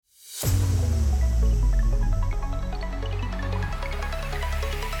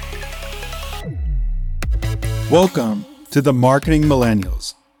Welcome to the Marketing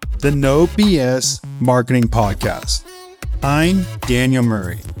Millennials, the No BS Marketing Podcast. I'm Daniel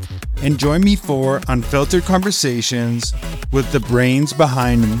Murray, and join me for unfiltered conversations with the brains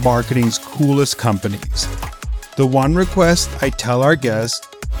behind marketing's coolest companies. The one request I tell our guests,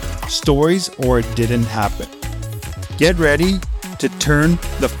 stories or it didn't happen. Get ready to turn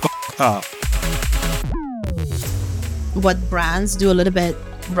the up. What brands do a little bit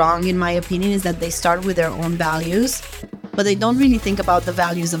wrong, in my opinion, is that they start with their own values, but they don't really think about the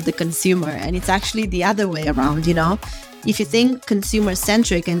values of the consumer. And it's actually the other way around, you know? If you think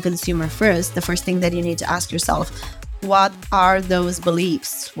consumer-centric and consumer first, the first thing that you need to ask yourself, what are those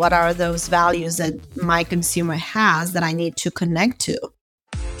beliefs? What are those values that my consumer has that I need to connect to?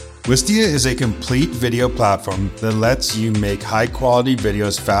 Wistia is a complete video platform that lets you make high-quality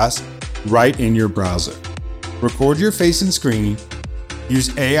videos fast right in your browser. Record your face and screen,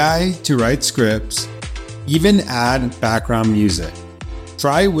 use AI to write scripts, even add background music.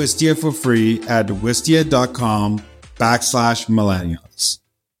 Try Wistia for free at wistia.com/millennials.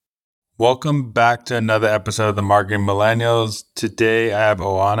 Welcome back to another episode of the Marketing Millennials. Today I have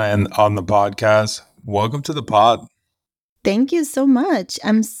Oana on the podcast. Welcome to the pod. Thank you so much.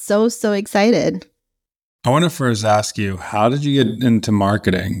 I'm so excited. I want to first ask you, how did you get into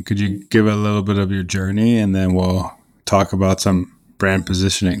marketing? Could you give a little bit of your journey and then we'll talk about some brand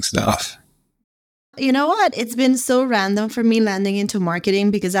positioning stuff? You know what? It's been so random for me landing into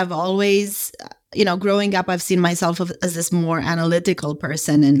marketing because I've always, growing up, I've seen myself as this more analytical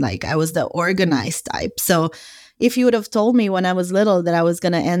person and I was the organized type. So if you would have told me when I was little that I was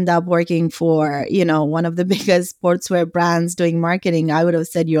going to end up working for, one of the biggest sportswear brands doing marketing, I would have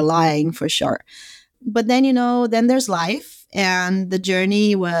said you're lying for sure. But then, then there's life. And the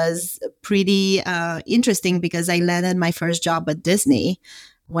journey was pretty interesting because I landed my first job at Disney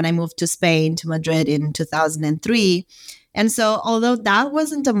when I moved to Spain, to Madrid in 2003. And so although that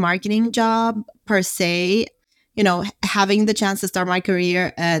wasn't a marketing job per se, having the chance to start my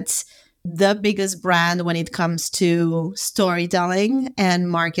career at the biggest brand when it comes to storytelling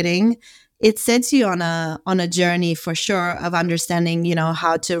and marketing, it sets you on a journey for sure of understanding,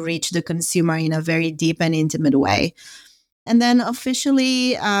 how to reach the consumer in a very deep and intimate way. And then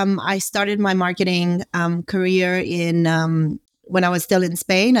officially, I started my marketing career when I was still in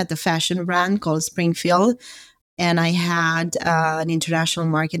Spain at the fashion brand called Springfield. And I had an international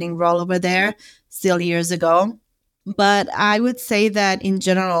marketing role over there still years ago. But I would say that in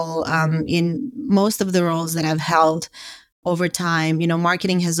general, in most of the roles that I've held over time,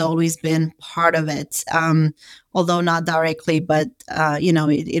 marketing has always been part of it, although not directly, but,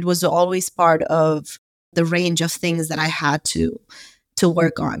 it was always part of the range of things that I had to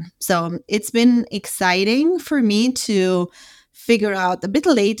work on. So it's been exciting for me to figure out a bit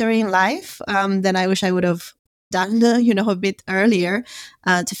later in life than I wish I would have done, a bit earlier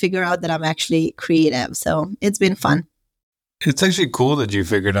to figure out that I'm actually creative. So it's been fun. It's actually cool that you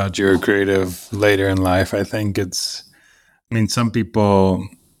figured out you're creative later in life. I think some people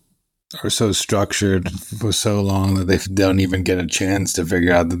are so structured for so long that they don't even get a chance to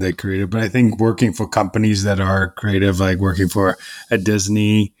figure out that they're creative. But I think working for companies that are creative, like working for a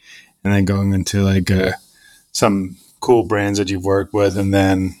Disney and then going into some cool brands that you've worked with, and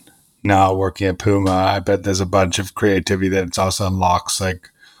then now working at Puma, I bet there's a bunch of creativity that it also unlocks, like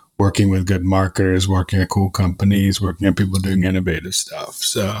working with good marketers, working at cool companies, working at people doing innovative stuff.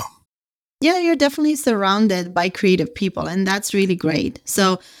 So yeah, you're definitely surrounded by creative people, and that's really great.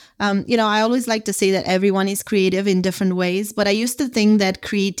 So, I always like to say that everyone is creative in different ways, but I used to think that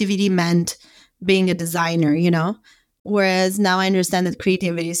creativity meant being a designer, whereas now I understand that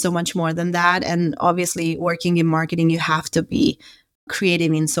creativity is so much more than that. And obviously, working in marketing, you have to be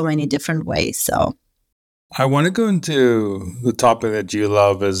creative in so many different ways. So I want to go into the topic that you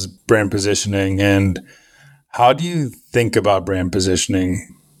love is brand positioning. And how do you think about brand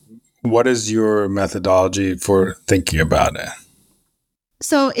positioning? What is your methodology for thinking about it?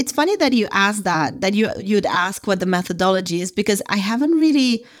 So it's funny that you asked that you'd ask what the methodology is, because I haven't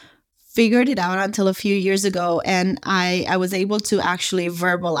really figured it out until a few years ago. And I was able to actually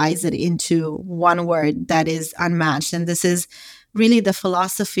verbalize it into one word that is unmatched. And this is really the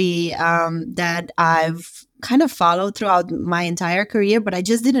philosophy that I've kind of followed throughout my entire career, but I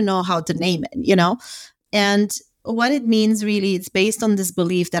just didn't know how to name it, And what it means really, it's based on this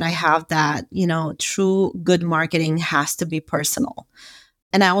belief that I have that, true good marketing has to be personal.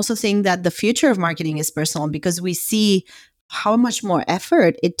 And I also think that the future of marketing is personal because we see how much more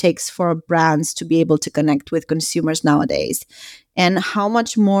effort it takes for brands to be able to connect with consumers nowadays, and how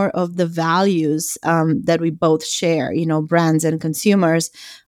much more of the values that we both share, brands and consumers,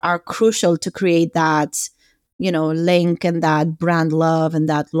 are crucial to create that link and that brand love and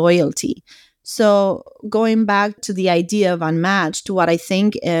that loyalty. So going back to the idea of unmatched, what I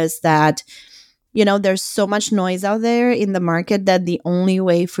think is that there's so much noise out there in the market that the only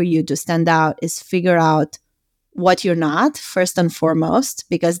way for you to stand out is figure out what you're not, first and foremost,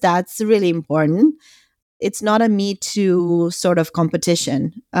 because that's really important. It's not a me too sort of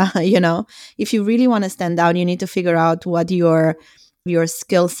competition. If you really want to stand out, you need to figure out what your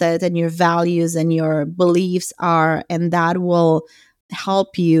skill set and your values and your beliefs are, and that will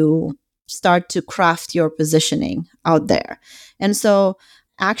help you start to craft your positioning out there. And so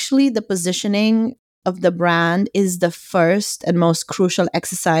actually the positioning of the brand is the first and most crucial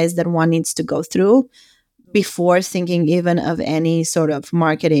exercise that one needs to go through before thinking even of any sort of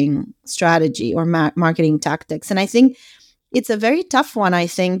marketing strategy or marketing tactics. And I think it's a very tough one, I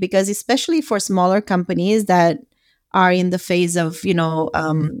think, because especially for smaller companies that are in the phase of,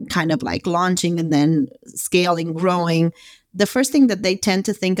 kind of like launching and then scaling, growing, the first thing that they tend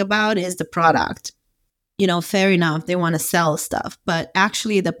to think about is the product. Fair enough, they want to sell stuff, but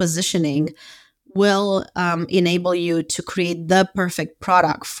actually the positioning will enable you to create the perfect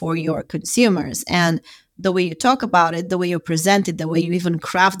product for your consumers. And the way you talk about it, the way you present it, the way you even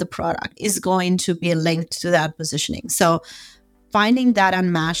craft the product is going to be linked to that positioning. So finding that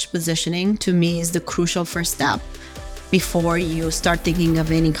unmatched positioning to me is the crucial first step before you start thinking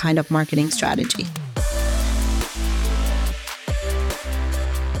of any kind of marketing strategy.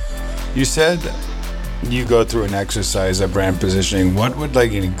 You said you go through an exercise of brand positioning. What would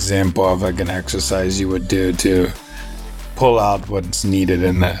an example of an exercise you would do to pull out what's needed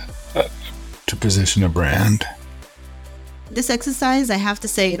in to position a brand? This exercise, I have to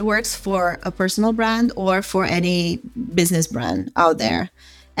say, it works for a personal brand or for any business brand out there.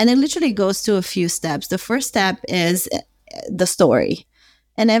 And it literally goes to a few steps. The first step is the story.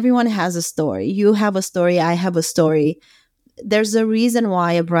 And everyone has a story. You have a story. I have a story. There's a reason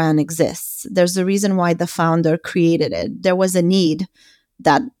why a brand exists. There's a reason why the founder created it. There was a need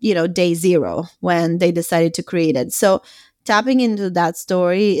that, day zero when they decided to create it. So tapping into that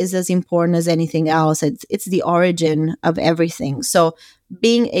story is as important as anything else. It's the origin of everything. So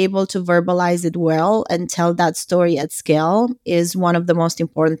being able to verbalize it well and tell that story at scale is one of the most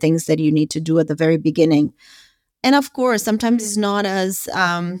important things that you need to do at the very beginning. And of course, sometimes it's not as,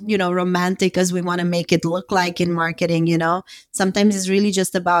 romantic as we want to make it look like in marketing, Sometimes it's really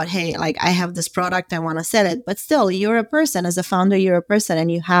just about, hey, I have this product, I want to sell it. But still, you're a person. As a founder, you're a person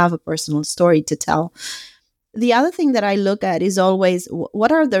and you have a personal story to tell. The other thing that I look at is always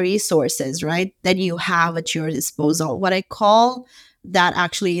what are the resources, right, that you have at your disposal? What I call that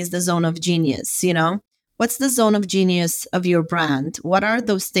actually is the zone of genius, What's the zone of genius of your brand? What are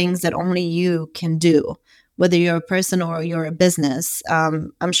those things that only you can do? Whether you're a person or you're a business,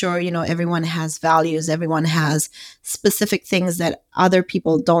 I'm sure, everyone has values. Everyone has specific things that other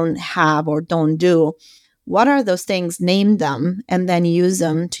people don't have or don't do. What are those things? Name them and then use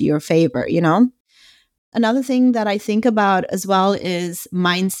them to your favor, Another thing that I think about as well is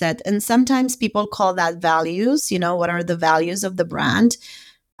mindset. And sometimes people call that values. What are the values of the brand?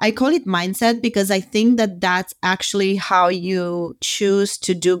 I call it mindset because I think that that's actually how you choose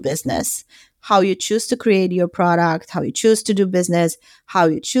to do business, how you choose to create your product, how you choose to do business, how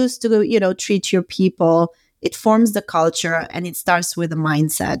you choose to, treat your people. It forms the culture and it starts with a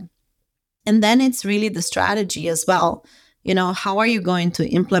mindset. And then it's really the strategy as well. How are you going to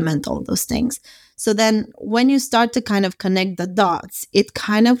implement all those things? So then when you start to kind of connect the dots, it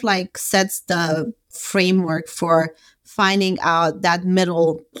kind of sets the framework for finding out that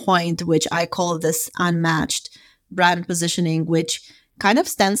middle point, which I call this unmatched brand positioning, which kind of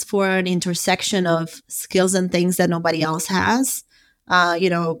stands for an intersection of skills and things that nobody else has.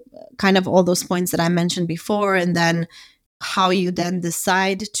 Kind of all those points that I mentioned before, and then how you then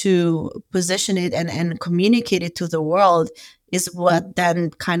decide to position it and communicate it to the world is what then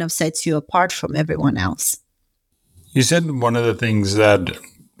kind of sets you apart from everyone else. You said one of the things that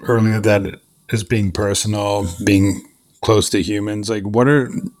earlier that is being personal, being close to humans. What are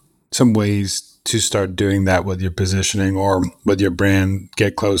some ways to start doing that with your positioning or with your brand,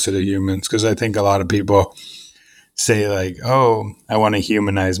 get closer to humans? Because I think a lot of people say oh, I want to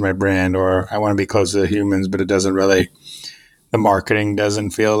humanize my brand or I want to be closer to humans, but it doesn't really, the marketing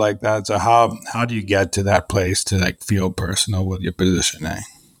doesn't feel like that. So how do you get to that place to feel personal with your positioning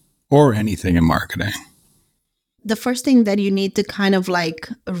or anything in marketing? The first thing that you need to kind of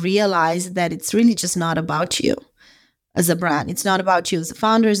realize that it's really just not about you as a brand. It's not about you as a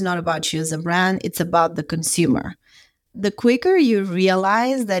founder. It's not about you as a brand. It's about the consumer. The quicker you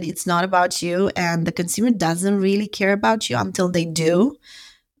realize that it's not about you and the consumer doesn't really care about you until they do,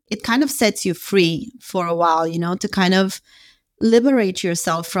 it kind of sets you free for a while, to kind of liberate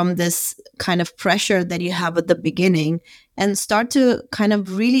yourself from this kind of pressure that you have at the beginning and start to kind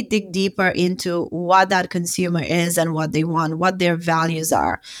of really dig deeper into what that consumer is and what they want, what their values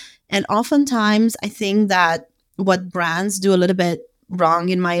are. And oftentimes, I think that what brands do a little bit wrong,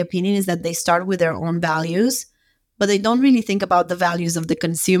 in my opinion, is that they start with their own values, but they don't really think about the values of the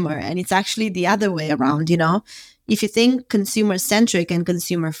consumer. And it's actually the other way around. If you think consumer centric and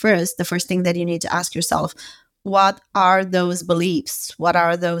consumer first, the first thing that you need to ask yourself, what are those beliefs? What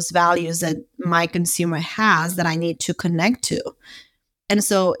are those values that my consumer has that I need to connect to? And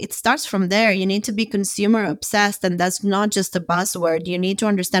so it starts from there. You need to be consumer obsessed. And that's not just a buzzword. You need to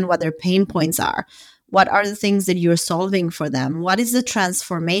understand what their pain points are. What are the things that you're solving for them? What is the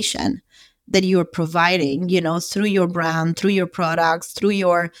transformation that you're providing, through your brand, through your products, through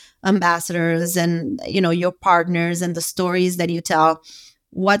your ambassadors and, your partners and the stories that you tell?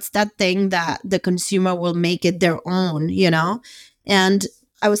 What's that thing that the consumer will make it their own, And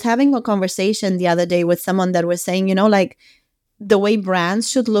I was having a conversation the other day with someone that was saying, like the way brands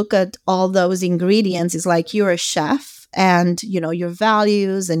should look at all those ingredients is like you're a chef and, your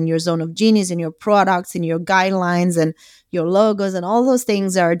values and your zone of genius and your products and your guidelines and your logos and all those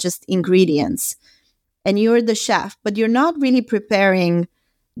things are just ingredients. And you're the chef, but you're not really preparing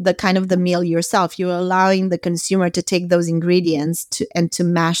the kind of the meal yourself. You're allowing the consumer to take those ingredients and to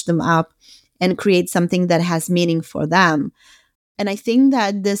mash them up and create something that has meaning for them. And I think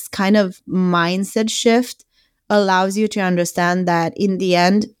that this kind of mindset shift allows you to understand that in the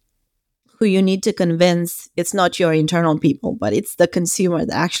end, who you need to convince, it's not your internal people, but it's the consumer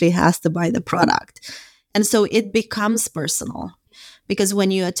that actually has to buy the product. And so it becomes personal. Because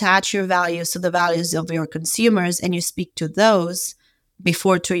when you attach your values to the values of your consumers and you speak to those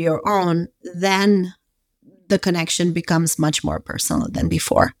before to your own, then the connection becomes much more personal than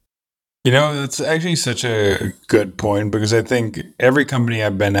before. That's actually such a good point because I think every company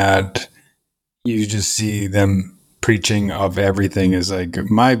I've been at, you just see them preaching of everything is like,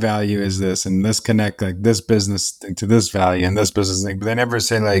 my value is this, and let's connect like this business thing to this value and this business thing. But they never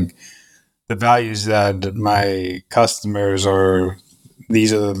say like the values that my customers or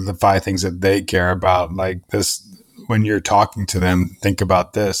these are the 5 things that they care about. Like this, when you're talking to them, think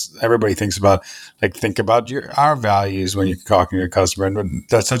about this. Everybody thinks about think about our values when you're talking to your customer. And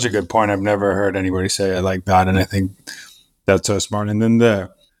that's such a good point. I've never heard anybody say it like that. And I think that's so smart. And then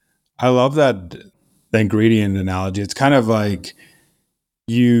I love that the ingredient analogy. It's kind of like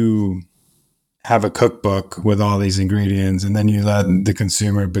you have a cookbook with all these ingredients and then you let the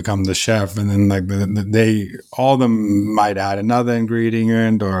consumer become the chef, and then they all of them might add another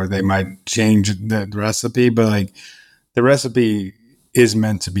ingredient or they might change the recipe, but the recipe is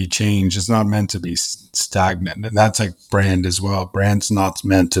meant to be changed. It's not meant to be stagnant. And that's like brand as well. Brand's not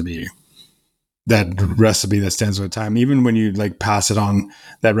meant to be that recipe that stands over time. Even when you pass it on,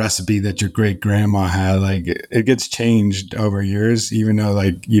 that recipe that your great grandma had, it gets changed over years, even though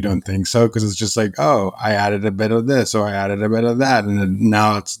you don't think so, because it's just oh, I added a bit of this or I added a bit of that, and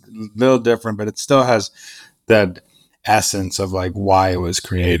now it's a little different, but it still has that essence of why it was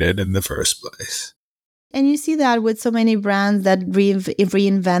created in the first place. And you see that with so many brands that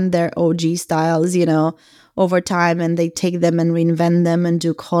reinvent their OG styles, over time, and they take them and reinvent them and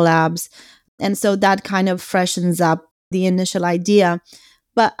do collabs. And so that kind of freshens up the initial idea.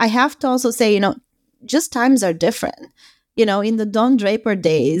 But I have to also say, just times are different. In the Don Draper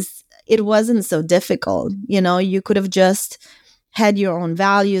days, it wasn't so difficult. You could have just had your own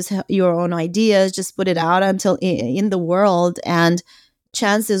values, your own ideas, just put it out until in the world. And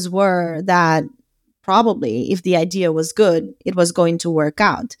chances were that probably if the idea was good, it was going to work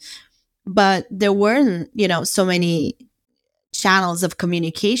out. But there weren't, so many channels of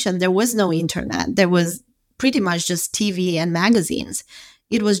communication. There was no internet. There was pretty much just TV and magazines.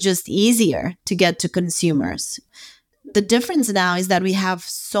 It was just easier to get to consumers. The difference now is that we have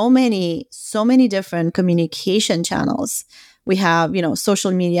so many different communication channels. We have,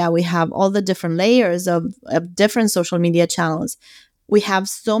 social media. We have all the different layers of different social media channels. We have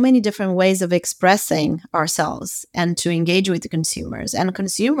so many different ways of expressing ourselves and to engage with the consumers. And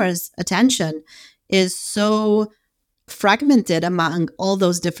consumers' attention is so fragmented among all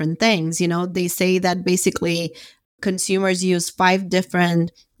those different things. They say that basically consumers use 5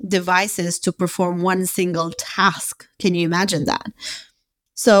 different devices to perform one single task. Can you imagine that?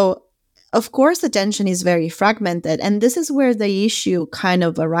 So, of course, attention is very fragmented. And this is where the issue kind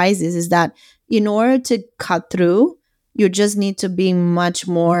of arises, is that in order to cut through, you just need to be much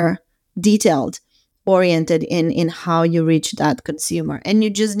more detailed, oriented in how you reach that consumer. And you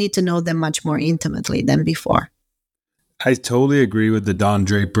just need to know them much more intimately than before. I totally agree with the Don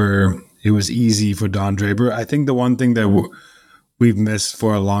Draper. It was easy for Don Draper. I think the one thing that we've missed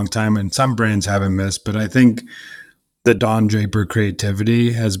for a long time, and some brands haven't missed, but I think the Don Draper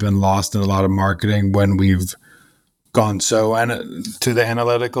creativity has been lost in a lot of marketing when we've gone to the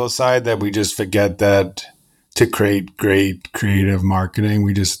analytical side that we just forget that to create great creative marketing,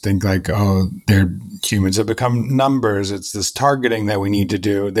 we just think like, oh, they're humans have become numbers. It's this targeting that we need to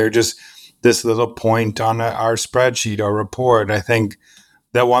do. They're just this little point on our spreadsheet or report. I think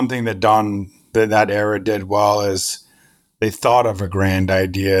that one thing that that era did well is they thought of a grand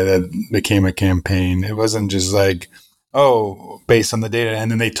idea that became a campaign. It wasn't just like, oh, based on the data.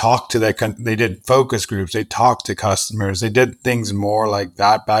 And then they talked to they did focus groups. They talked to customers. They did things more like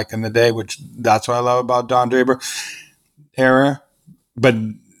that back in the day, which that's what I love about Don Draper era. But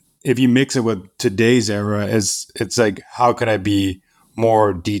if you mix it with today's era, it's like, how could I be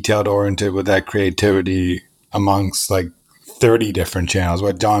more detailed oriented with that creativity amongst like 30 different channels?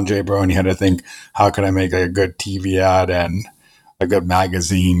 What Don Draper only had to think, how could I make a good TV ad and a good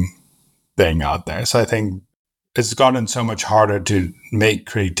magazine thing out there? So I think it's gotten so much harder to make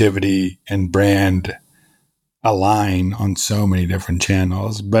creativity and brand align on so many different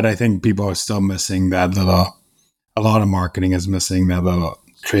channels. But I think people are still missing a lot of marketing is missing that little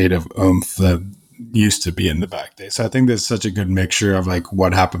creative oomph that used to be in the back days. So I think there's such a good mixture of like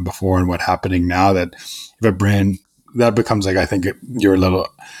what happened before and what's happening now, that if a brand that becomes like, I think your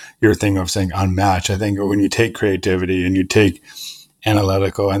thing of saying unmatched. I think when you take creativity and you take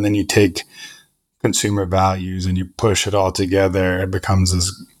analytical and then you take consumer values and you push it all together, it becomes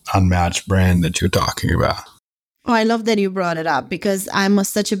this unmatched brand that you're talking about. Oh, I love that you brought it up because I'm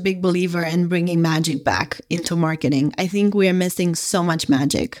such a big believer in bringing magic back into marketing. I think we are missing so much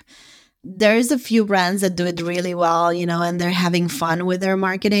magic. There's a few brands that do it really well, and they're having fun with their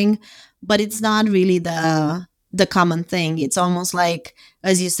marketing, but it's not really the common thing. It's almost like,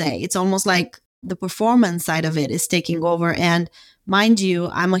 as you say, it's almost like the performance side of it is taking over. And mind you,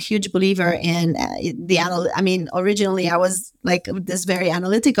 I'm a huge believer in originally I was like this very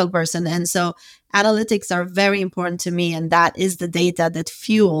analytical person. And so analytics are very important to me. And that is the data that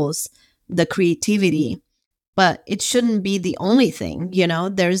fuels the creativity. But it shouldn't be the only thing.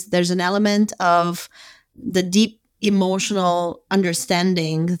 There's an element of the deep emotional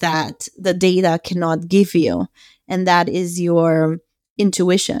understanding that the data cannot give you. And that is your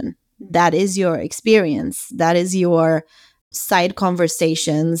intuition. That is your experience. That is your side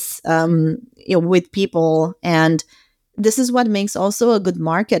conversations with people. And this is what makes also a good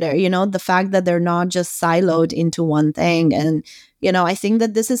marketer, the fact that they're not just siloed into one thing. And, I think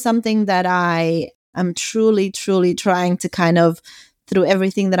that this is something that I'm truly, truly trying to kind of, through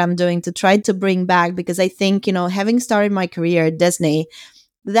everything that I'm doing, to try to bring back, because I think, having started my career at Disney,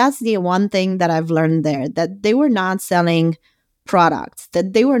 that's the one thing that I've learned there, that they were not selling products,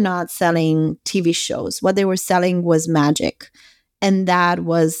 that they were not selling TV shows. What they were selling was magic. And that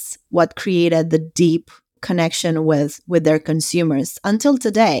was what created the deep connection with their consumers until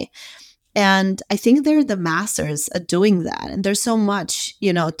today. And I think they're the masters at doing that. And there's so much,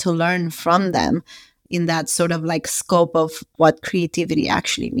 to learn from them in that sort of like scope of what creativity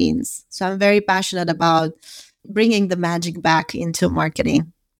actually means. So I'm very passionate about bringing the magic back into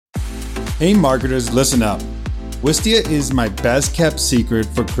marketing. Hey marketers, listen up. Wistia is my best kept secret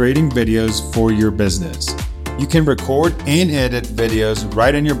for creating videos for your business. You can record and edit videos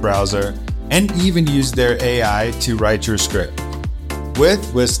right in your browser and even use their AI to write your script. With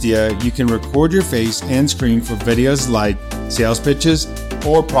Wistia, you can record your face and screen for videos like sales pitches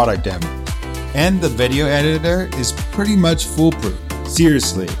or product demos. And the video editor is pretty much foolproof.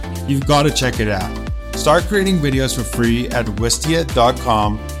 Seriously, you've got to check it out. Start creating videos for free at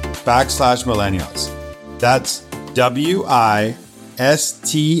wistia.com/millennials. That's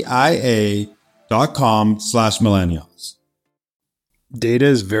WISTIA.com/millennials. Data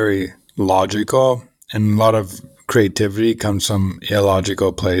is very logical, and a lot of creativity comes from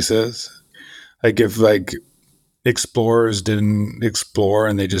illogical places. Like if explorers didn't explore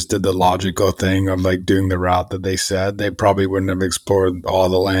and they just did the logical thing of like doing the route that they said, they probably wouldn't have explored all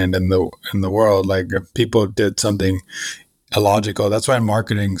the land in the world. Like if people did something illogical, that's why in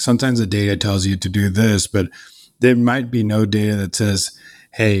marketing, sometimes the data tells you to do this, but there might be no data that says,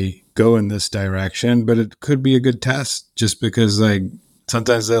 hey, go in this direction, but it could be a good test just because like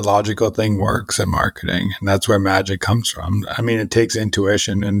sometimes the logical thing works in marketing, and that's where magic comes from. I mean, it takes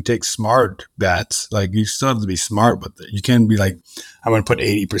intuition and it takes smart bets. Like you still have to be smart with it. You can't be like, I'm going to put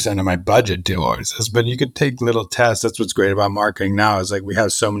 80% of my budget towards this, but you could take little tests. That's what's great about marketing now is like we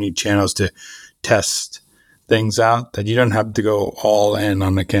have so many channels to test things out, that you don't have to go all in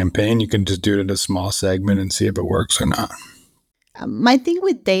on a campaign. You can just do it in a small segment and see if it works or not. My thing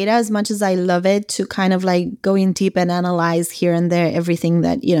with data, as much as I love it to kind of like go in deep and analyze here and there everything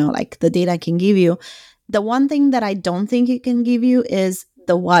that, like the data can give you, the one thing that I don't think it can give you is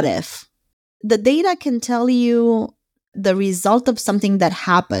the what if. The data can tell you the result of something that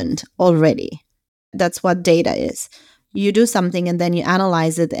happened already. That's what data is. You do something and then you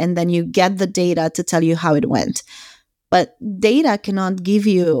analyze it and then you get the data to tell you how it went. But data cannot give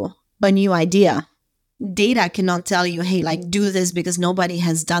you a new idea. Data cannot tell you, hey, like do this because nobody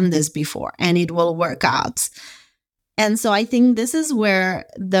has done this before and it will work out. And so I think this is where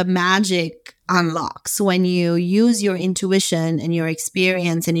the magic unlocks, when you use your intuition and your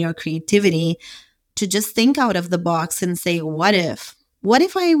experience and your creativity to just think out of the box and say, what if? What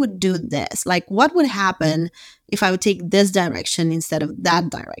if I would do this? Like, what would happen if I would take this direction instead of that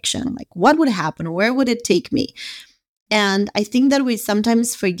direction? Like, what would happen? Where would it take me? And I think that we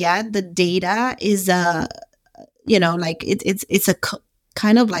sometimes forget the data is like it's a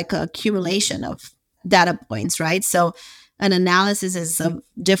kind of like a accumulation of data points, right? So an analysis is of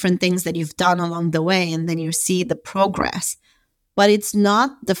different things that you've done along the way, and then you see the progress. But it's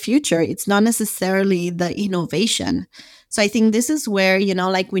not the future. It's not necessarily the innovation. So I think this is where,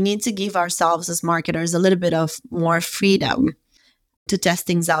 like we need to give ourselves as marketers a little bit of more freedom to test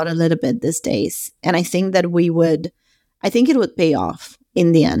things out a little bit these days. And I think that I think it would pay off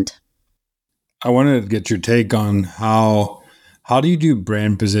in the end. I wanted to get your take on how do you do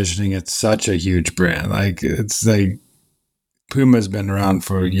brand positioning at such a huge brand? Like, it's like Puma's been around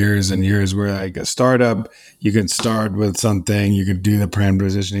for years and years. Where like a startup, you can start with something, you could do the brand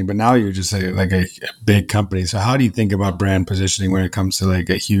positioning, but now you're just like a big company. So how do you think about brand positioning when it comes to like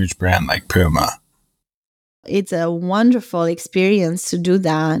a huge brand like Puma? It's a wonderful experience to do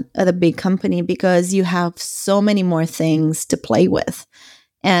that at a big company because you have so many more things to play with.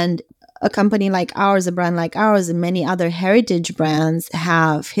 And a company like ours, a brand like ours, and many other heritage brands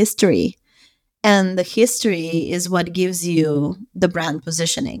have history. And the history is what gives you the brand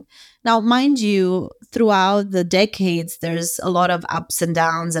positioning. Now, mind you, throughout the decades, there's a lot of ups and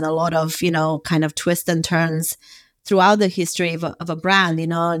downs and a lot of, kind of twists and turns throughout the history of a brand,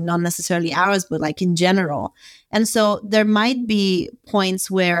 not necessarily ours, but like in general. And so there might be points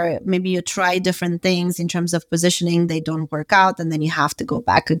where maybe you try different things in terms of positioning, they don't work out, and then you have to go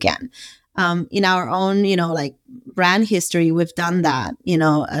back again. In our own, like brand history, we've done that,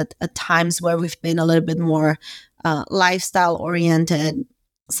 at times where we've been a little bit more lifestyle oriented,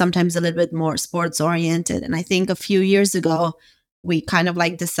 sometimes a little bit more sports oriented. And I think a few years ago, we kind of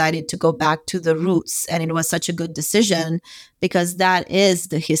like decided to go back to the roots. And it was such a good decision because that is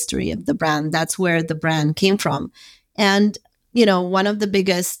the history of the brand. That's where the brand came from. And, one of the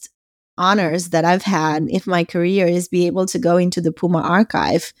biggest honors that I've had in my career is be able to go into the Puma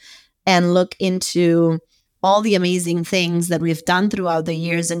archive and look into all the amazing things that we've done throughout the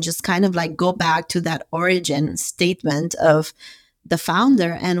years and just kind of like go back to that origin statement of the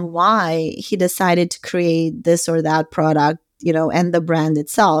founder and why he decided to create this or that product, and the brand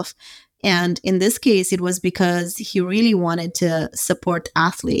itself. And in this case, it was because he really wanted to support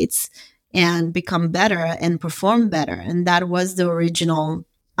athletes and become better and perform better. And that was the original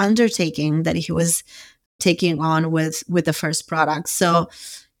undertaking that he was taking on with the first product. So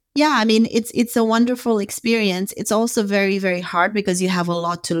yeah, I mean, it's a wonderful experience. It's also very, very hard because you have a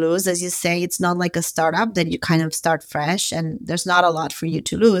lot to lose. As you say, it's not like a startup that you kind of start fresh and there's not a lot for you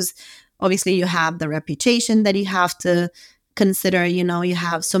to lose. Obviously, you have the reputation that you have to consider. You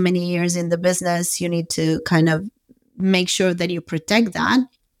have so many years in the business. You need to kind of make sure that you protect that.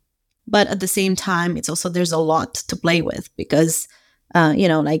 But at the same time, it's also, there's a lot to play with because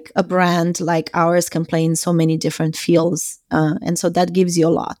like a brand like ours can play in so many different fields. And so that gives you a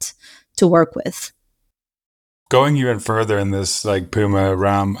lot to work with. Going even further in this like Puma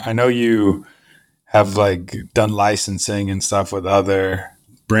realm, I know you have like done licensing and stuff with other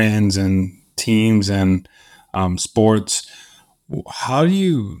brands and teams and sports. How do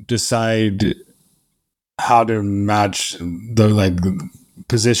you decide how to match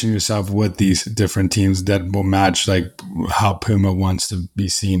position yourself with these different teams that will match like how Puma wants to be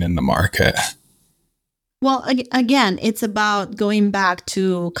seen in the market? Well, again, it's about going back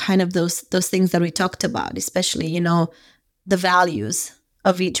to kind of those things that we talked about, especially, the values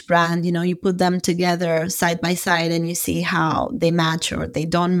of each brand. You put them together side by side and you see how they match or they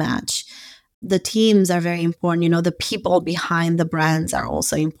don't match. The teams are very important. The people behind the brands are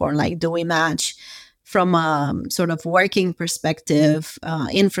also important. Like, do we match from a sort of working perspective,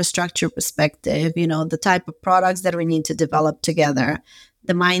 infrastructure perspective, the type of products that we need to develop together?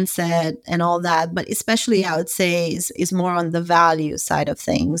 the mindset and all that, but especially I would say is more on the value side of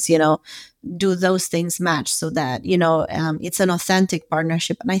things. Do those things match so that it's an authentic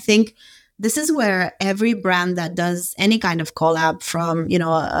partnership? And I think this is where every brand that does any kind of collab, from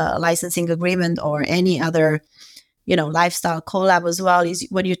a licensing agreement or any other lifestyle collab as well, is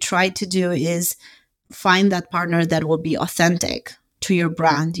what you try to do is find that partner that will be authentic to your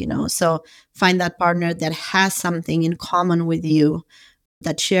brand. So find that partner that has something in common with you,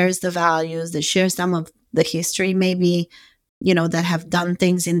 that shares the values, that shares some of the history, maybe, that have done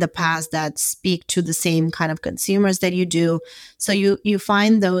things in the past that speak to the same kind of consumers that you do. So you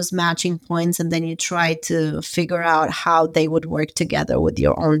find those matching points, and then you try to figure out how they would work together with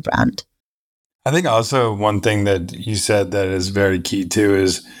your own brand. I think also one thing that you said that is very key too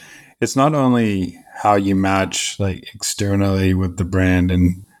is it's not only how you match like externally with the brand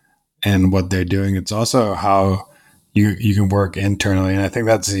and what they're doing, it's also how you can work internally. And I think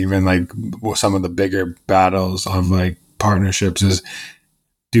that's even like some of the bigger battles of like partnerships is,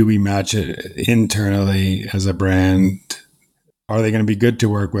 do we match it internally as a brand? Are they going to be good to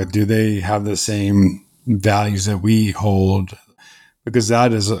work with? Do they have the same values that we hold? Because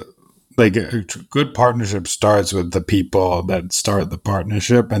that is like a good partnership starts with the people that start the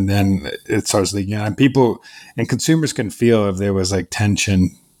partnership, and then it starts leaking out. And people and consumers can feel if there was like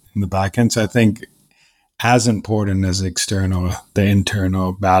tension in the back end. So I think as important as the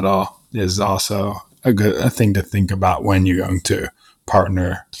internal battle is also a thing to think about when you're going to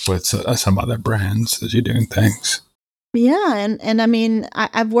partner with some other brands that you're doing things. Yeah, and I mean,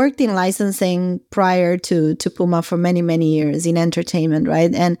 I've worked in licensing prior to Puma for many, many years in entertainment,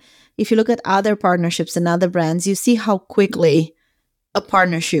 right? And if you look at other partnerships and other brands, you see how quickly a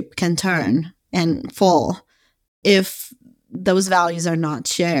partnership can turn and fall if those values are not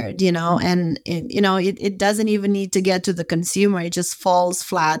shared, and it doesn't even need to get to the consumer. It just falls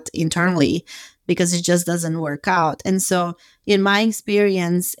flat internally because it just doesn't work out. And so in my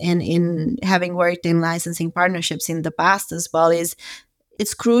experience, and in having worked in licensing partnerships in the past as well, is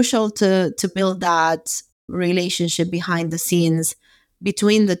it's crucial to build that relationship behind the scenes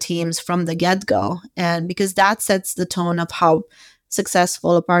between the teams from the get-go, and because that sets the tone of how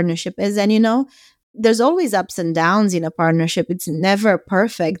successful a partnership is. And there's always ups and downs in a partnership. It's never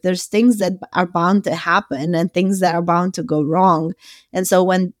perfect. There's things that are bound to happen and things that are bound to go wrong. And so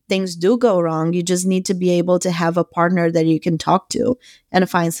when things do go wrong, you just need to be able to have a partner that you can talk to and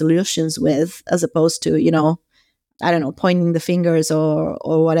find solutions with, as opposed to, I don't know, pointing the fingers or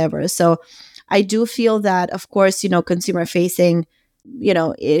whatever. So I do feel that, of course, consumer facing,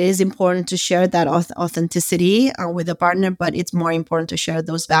 it is important to share that authenticity with a partner, but it's more important to share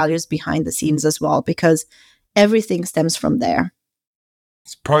those values behind the scenes as well, because everything stems from there.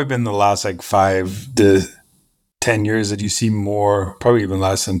 It's probably been the last like 5 to 10 years that you see more, probably even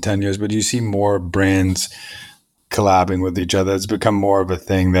less than 10 years, but you see more brands collabing with each other. It's become more of a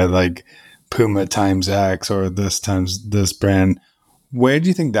thing that like Puma times X or this times this brand. Where do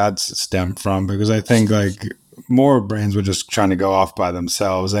you think that's stemmed from? Because I think like more brands were just trying to go off by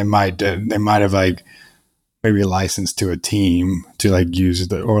themselves. They might have like maybe licensed to a team to like use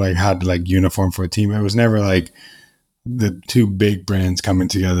it, or like had like uniform for a team. It was never like the two big brands coming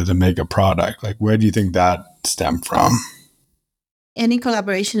together to make a product. Like, where do you think that stemmed from? Any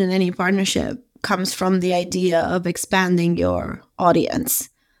collaboration and any partnership comes from the idea of expanding your audience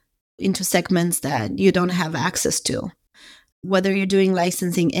into segments that you don't have access to. Whether you're doing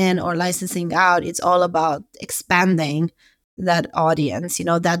licensing in or licensing out, it's all about expanding that audience,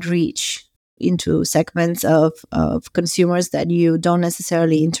 that reach into segments of consumers that you don't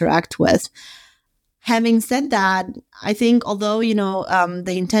necessarily interact with. Having said that, I think although,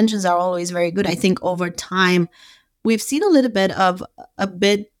 the intentions are always very good, I think over time, we've seen a little bit of a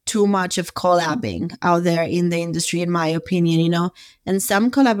bit too much of collabing out there in the industry, in my opinion, and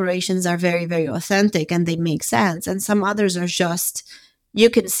some collaborations are very, very authentic and they make sense. And some others are just, you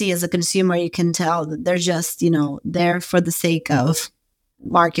can see as a consumer, you can tell that they're just, there for the sake of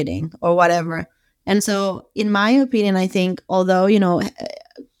marketing or whatever. And so in my opinion, I think although,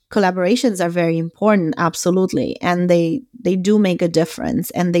 collaborations are very important, absolutely. And they do make a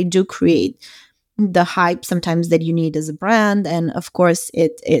difference, and they do create the hype sometimes that you need as a brand. And of course,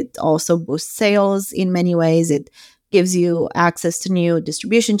 it also boosts sales in many ways. It gives you access to new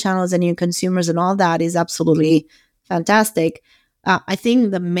distribution channels and new consumers, and all that is absolutely fantastic. I think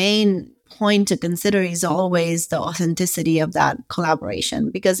the main point to consider is always the authenticity of that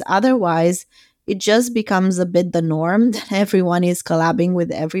collaboration, because otherwise it just becomes a bit the norm that everyone is collabing with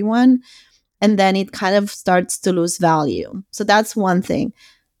everyone, and then it kind of starts to lose value. So that's one thing.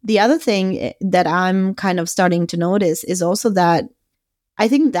 The other thing that I'm kind of starting to notice is also that I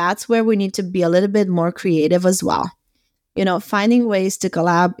think that's where we need to be a little bit more creative as well. Finding ways to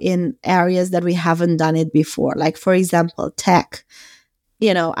collab in areas that we haven't done it before. Like, for example, tech.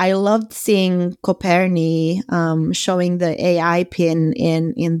 I loved seeing Coperni showing the AI pin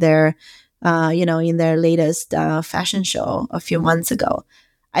in their, in their latest fashion show a few months ago.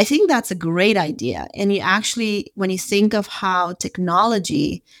 I think that's a great idea. And you actually, when you think of how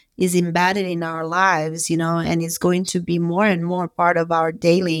technology is embedded in our lives, and is going to be more and more part of our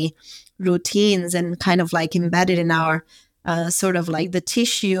daily routines and kind of like embedded in our sort of like the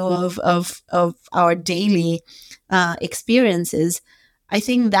tissue of our daily experiences. I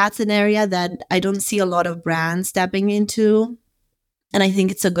think that's an area that I don't see a lot of brands stepping into. And I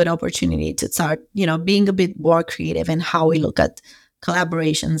think it's a good opportunity to start, being a bit more creative in how we look at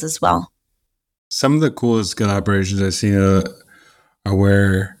collaborations as well. Some of the coolest collaborations I've seen are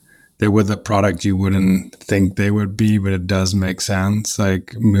where they're with a product you wouldn't think they would be, but it does make sense.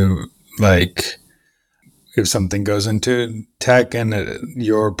 Like if something goes into tech and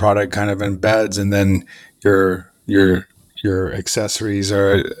your product kind of embeds, and then your accessories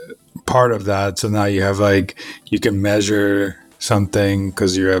are part of that. So now you have you can measure something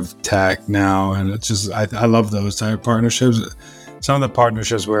because you have tech now, and it's just I love those type of partnerships. Some of the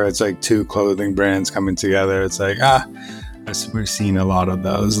partnerships where it's like two clothing brands coming together, it's like we've seen a lot of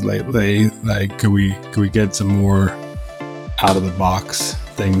those lately. Like, could we get some more out of the box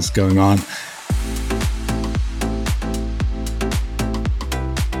things going on?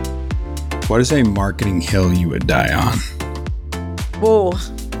 What is a marketing hill you would die on? Whoa.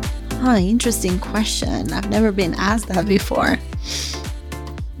 Interesting question. I've never been asked that before.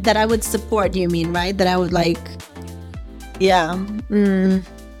 That I would support, you mean, right? That I would like, yeah.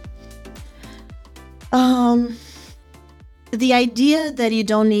 The idea that you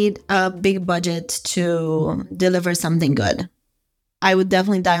don't need a big budget to deliver something good. I would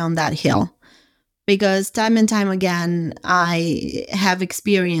definitely die on that hill. Because time and time again, I have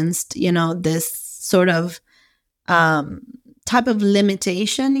experienced, this sort of type of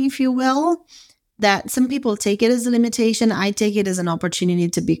limitation, if you will, that some people take it as a limitation. I take it as an opportunity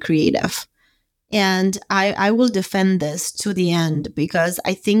to be creative. And I will defend this to the end, because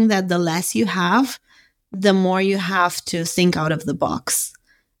I think that the less you have, the more you have to think out of the box.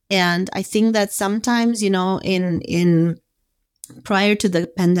 And I think that sometimes, in prior to the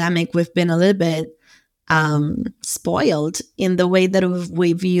pandemic, we've been a little bit spoiled in the way that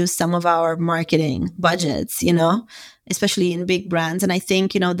we've used some of our marketing budgets, especially in big brands. And I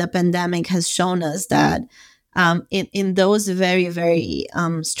think, the pandemic has shown us that in those very, very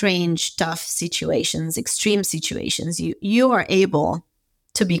strange, tough situations, extreme situations, you are able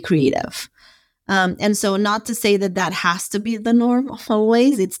to be creative. And so, not to say that has to be the norm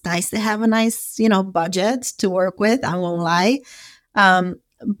always. It's nice to have a nice, budget to work with. I won't lie.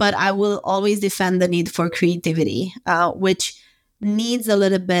 But I will always defend the need for creativity, which needs a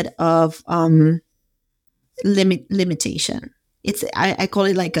little bit of limitation. I call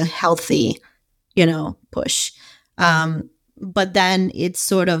it like a healthy, push. But then it's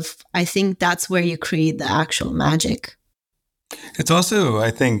sort of, I think that's where you create the actual magic. It's also, I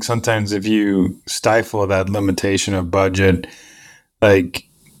think, sometimes if you stifle that limitation of budget, like,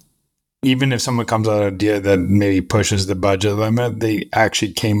 even if someone comes out with an idea that maybe pushes the budget limit, they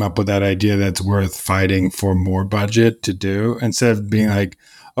actually came up with that idea that's worth fighting for more budget to do, instead of being like,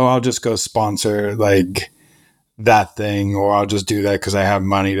 oh, I'll just go sponsor like that thing, or I'll just do that because I have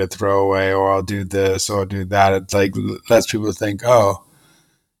money to throw away, or I'll do this or I'll do that. It's like, lets people think, oh,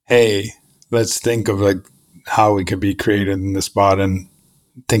 hey, let's think of like how we could be creative in the spot and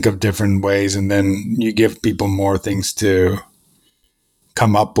think of different ways. And then you give people more things to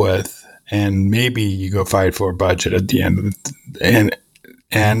come up with. And maybe you go fight for a budget at the end of it.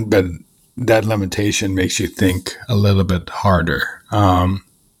 But that limitation makes you think a little bit harder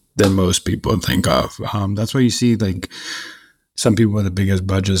than most people think of. That's why you see like some people with the biggest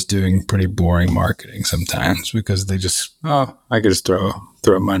budgets doing pretty boring marketing sometimes, because they just, I could just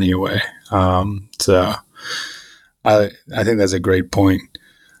throw money away. So I think that's a great point.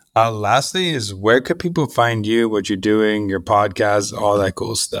 Lastly is, where could people find you, what you're doing, your podcast, all that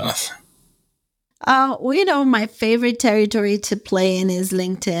cool stuff? My favorite territory to play in is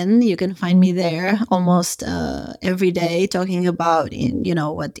LinkedIn. You can find me there almost every day, talking about,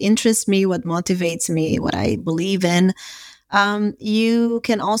 what interests me, what motivates me, what I believe in. You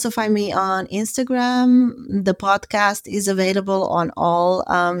can also find me on Instagram. The podcast is available on all,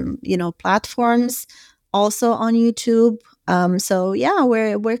 platforms, also on YouTube. So yeah,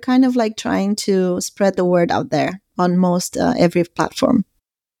 we're kind of like trying to spread the word out there on most every platform.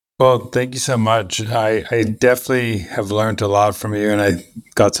 Well, thank you so much. I definitely have learned a lot from you, and I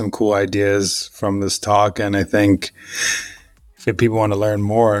got some cool ideas from this talk. And I think if people want to learn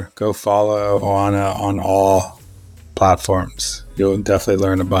more, go follow Oana on all platforms. You'll definitely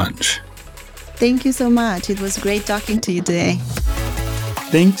learn a bunch. Thank you so much. It was great talking to you today.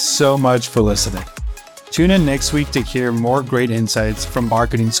 Thanks so much for listening. Tune in next week to hear more great insights from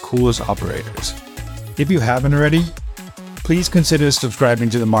marketing's coolest operators. If you haven't already, please consider subscribing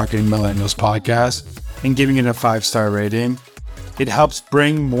to the Marketing Millennials podcast and giving it a 5-star rating. It helps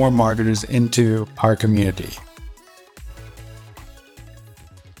bring more marketers into our community.